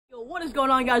What is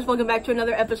going on, guys? Welcome back to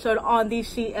another episode on the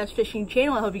CS Fishing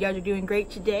channel. I hope you guys are doing great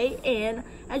today, and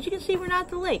as you can see, we're not at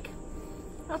the lake.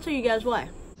 I'll tell you guys why.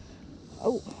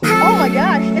 Oh my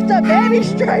gosh, it's a baby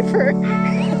striper.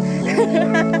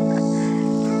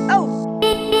 Oh,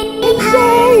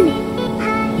 insane!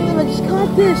 Damn, I just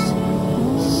caught this.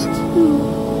 It's too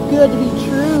good to be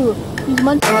true. He's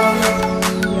munching.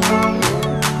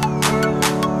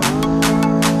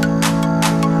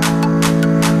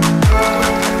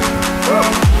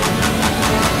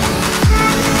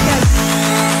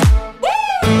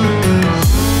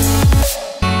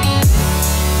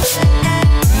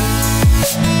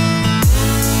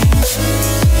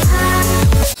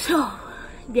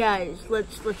 Guys,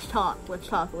 let's talk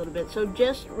a little bit. So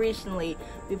just recently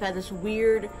we've had this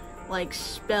weird like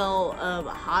spell of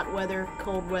hot weather,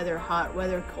 cold weather, hot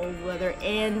weather, cold weather,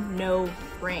 and no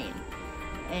rain.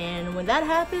 And when that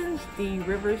happens, the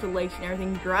rivers, the lakes, and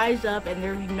everything dries up, and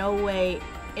there's no way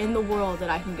in the world that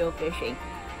I can go fishing.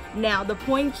 Now, the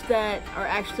points that are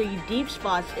actually deep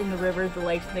spots in the rivers, the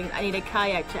lakes, and things, I need a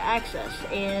kayak to access.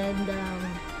 And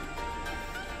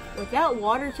without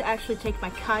water to actually take my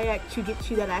kayak to get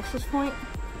to that access point,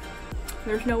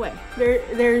 there's no way.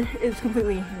 There is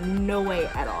completely no way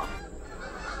at all.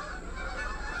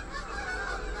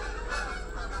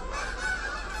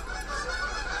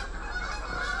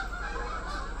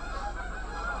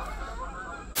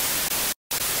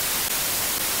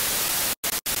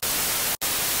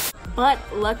 But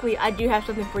luckily, I do have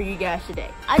something for you guys today.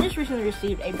 I just recently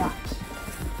received a box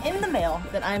in the mail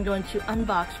that I'm going to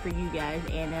unbox for you guys,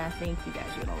 and I think you guys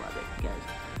are gonna love it because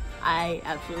I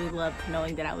absolutely love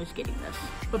knowing that I was getting this.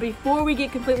 But before we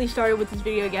get completely started with this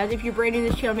video, guys, if you're brand new to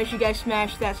this channel, make sure you guys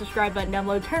smash that subscribe button down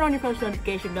below, turn on your post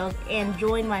notification bells, and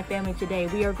join my family today.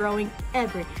 We are growing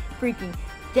every freaking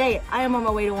day. I am on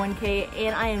my way to 1K,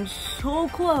 and I am so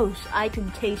close. I can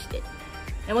taste it.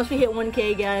 And once we hit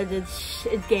 1K, guys,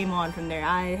 it's game on from there.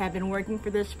 I have been working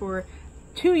for this for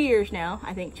 2 years now.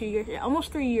 I think 2 years,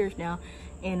 almost 3 years now,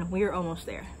 and we're almost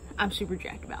there. I'm super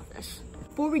jacked about this.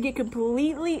 Before we get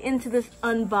completely into this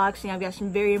unboxing, I've got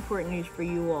some very important news for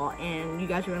you all, and you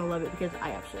guys are gonna love it because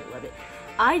I absolutely love it.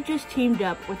 I just teamed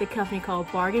up with a company called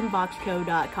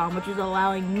BargainBoxCo.com, which is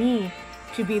allowing me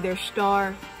to be their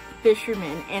star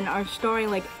fisherman and are starring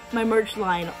like my merch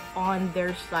line on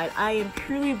their site. I am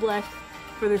truly blessed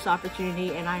for this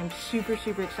opportunity, and I am super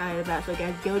excited about it. So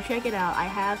guys, go check it out. I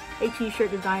have a t-shirt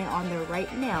design on there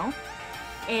right now,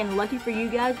 and lucky for you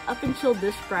guys, up until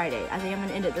this Friday, I think I'm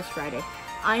gonna end it this Friday,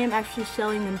 I am actually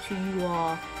selling them to you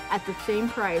all at the same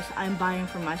price I'm buying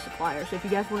from my supplier. So if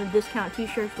you guys want to discount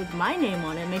t-shirts with my name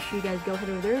on it, make sure you guys go ahead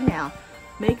over there now,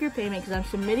 make your payment, because I'm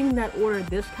submitting that order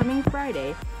this coming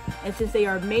Friday, and since they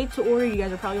are made to order, you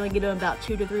guys are probably gonna get them about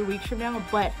 2 to 3 weeks from now,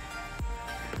 but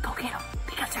go get them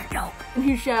because they're dope. And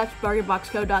huge shout out to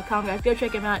BargainBoxCo.com, guys. Go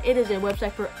check them out. It is a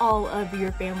website for all of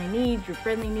your family needs, your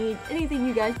friendly needs, anything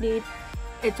you guys need.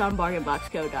 It's on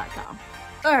BargainBoxCo.com.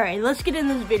 Alright, let's get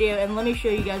into this video and let me show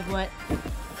you guys what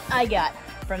I got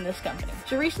from this company.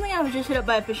 So recently I was just hit up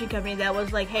by a fishing company that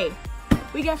was like, hey,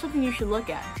 we got something you should look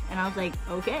at. And I was like,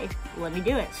 okay, let me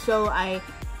do it. So I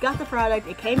got the product.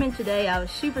 It came in today. I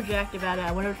was super jacked about it.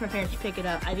 I went over to my parents to pick it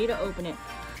up. I need to open it.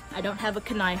 I don't have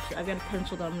a knife, so I've got a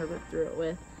pencil that I'm gonna rip through it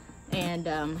with. And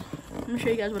I'm gonna show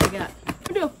you guys what I got. I'm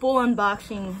gonna do a full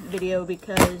unboxing video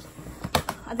because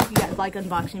I think you guys like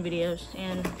unboxing videos,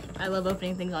 and I love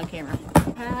opening things on camera.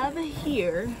 What I have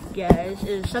here, guys,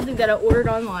 is something that I ordered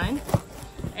online,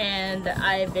 and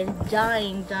I've been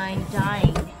dying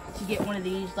to get one of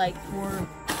these, like, for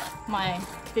my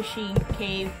fishing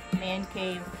cave, man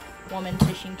cave, woman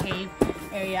fishing cave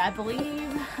area. I believe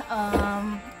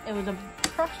it was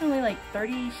approximately like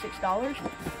 $36,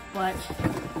 but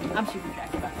I'm super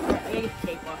jacked about it. I gotta get the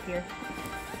tape off here.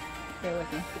 Bear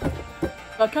with me.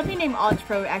 A company named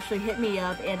OddsPro actually hit me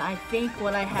up, and I think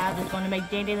what I have is going to make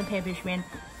Dandy the Pan Fisherman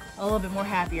a little bit more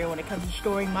happier when it comes to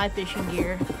storing my fishing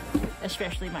gear,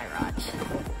 especially my rods.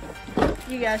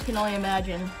 You guys can only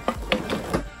imagine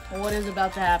what is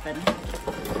about to happen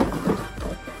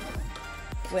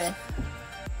with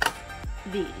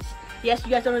these. Yes,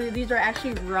 you guys don't know that these are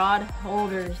actually rod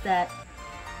holders that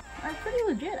are pretty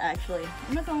legit, actually.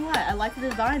 I'm not gonna lie, I like the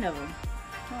design of them.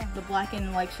 Oh, the black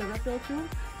and like silver feel to them.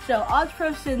 So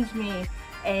OddsPro sends me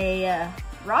a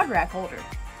rod rack holder.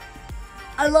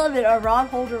 I love it, a rod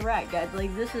holder rack, guys.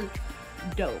 Like, this is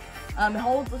dope. It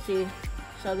holds, let's see.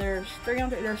 So there's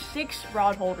 6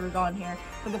 rod holders on here.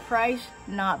 For the price,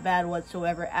 not bad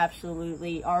whatsoever.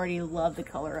 Absolutely, already love the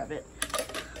color of it.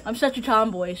 I'm such a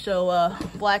tomboy, so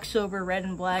black, silver, red,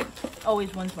 and black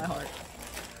always wins my heart.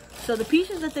 So the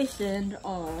pieces that they send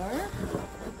are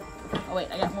Oh wait,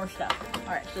 I got more stuff.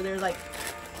 Alright, so there's like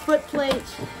foot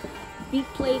plates, beak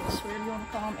plates, whatever you want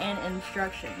to call them, and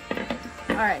instructions.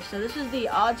 Alright, so this is the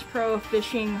OddsPro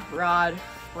fishing rod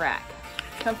rack.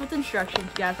 Comes with instructions,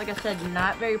 guys. Like I said,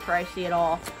 not very pricey at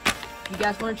all. If you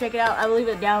guys want to check it out, I will leave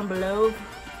it down below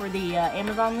for the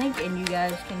Amazon link, and you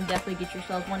guys can definitely get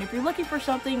yourselves one if you're looking for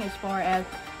something as far as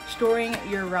storing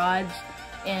your rods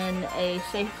in a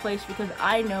safe place, because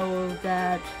I know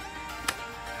that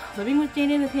living with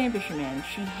Dana the Pan Fisherman,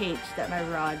 she hates that my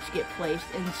rods get placed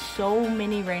in so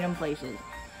many random places.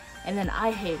 And then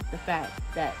I hate the fact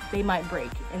that they might break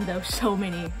in those so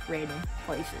many random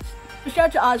places. So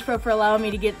shout out to OddsPro for allowing me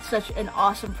to get such an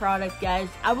awesome product, guys.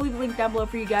 I will leave a link down below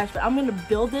for you guys, but I'm going to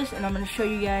build this and I'm going to show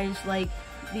you guys like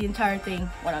the entire thing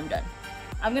when I'm done.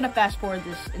 I'm going to fast forward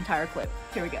this entire clip.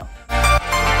 Here we go.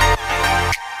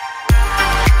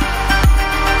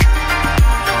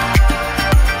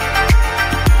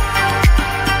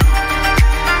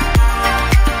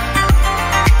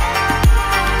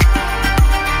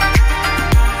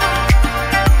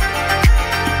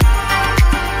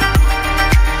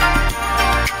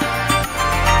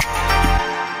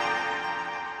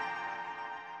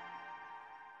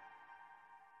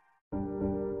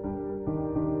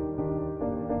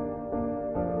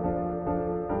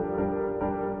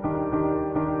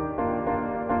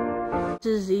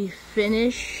 This is the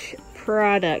finished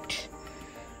product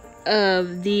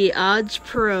of the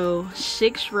OddsPro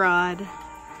 6-rod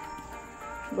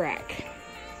rack.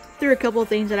 There are a couple of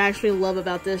things that I actually love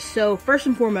about this. So first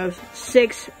and foremost,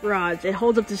 6 rods. It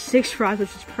holds up to 6 rods,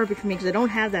 which is perfect for me because I don't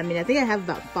have that many. I think I have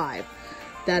about 5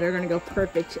 that are going to go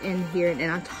perfect in here. And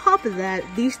on top of that,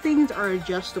 these things are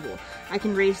adjustable. I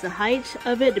can raise the height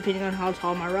of it depending on how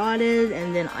tall my rod is,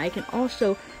 and then I can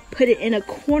also put it in a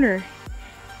corner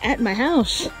at my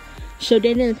house so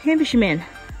Dana the Pan Fisherman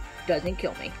doesn't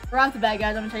kill me. Right off the bat,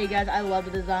 guys, I'm gonna tell you guys, I love the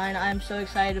design. I'm so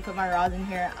excited to put my rods in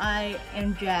here. I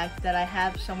am jacked that I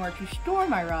have somewhere to store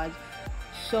my rods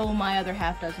so my other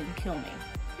half doesn't kill me.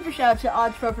 Super shout out to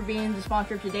OddsPro for being the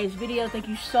sponsor of today's video. Thank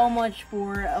you so much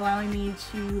for allowing me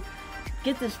to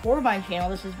get this for my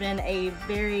channel. This has been a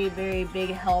very, very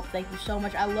big help. Thank you so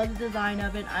much. I love the design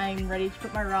of it. I'm ready to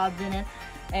put my rods in it.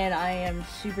 And I am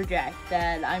super jacked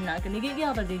that I'm not going to get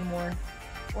yelled at anymore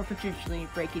or potentially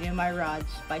breaking in my rods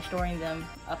by storing them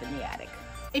up in the attic.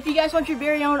 If you guys want your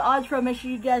very own OddsPro, make sure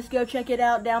you guys go check it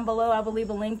out down below. I will leave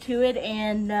a link to it,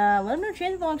 and let them know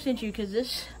Chanthavongcs sent you, because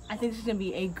I think this is going to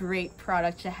be a great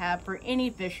product to have for any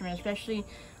fisherman, especially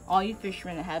all you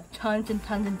fishermen that have tons and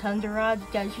tons and tons of rods.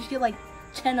 Guys, just get like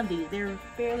 10 of these. They're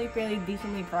fairly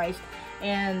decently priced,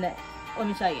 and let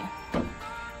me tell you,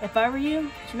 if I were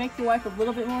you, to make your wife a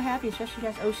little bit more happy, especially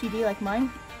if she has OCD like mine,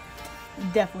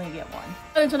 definitely get one.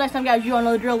 But until next time, guys, you all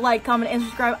know the drill. Like, comment, and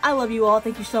subscribe. I love you all.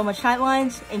 Thank you so much, tight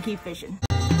lines, and keep fishing.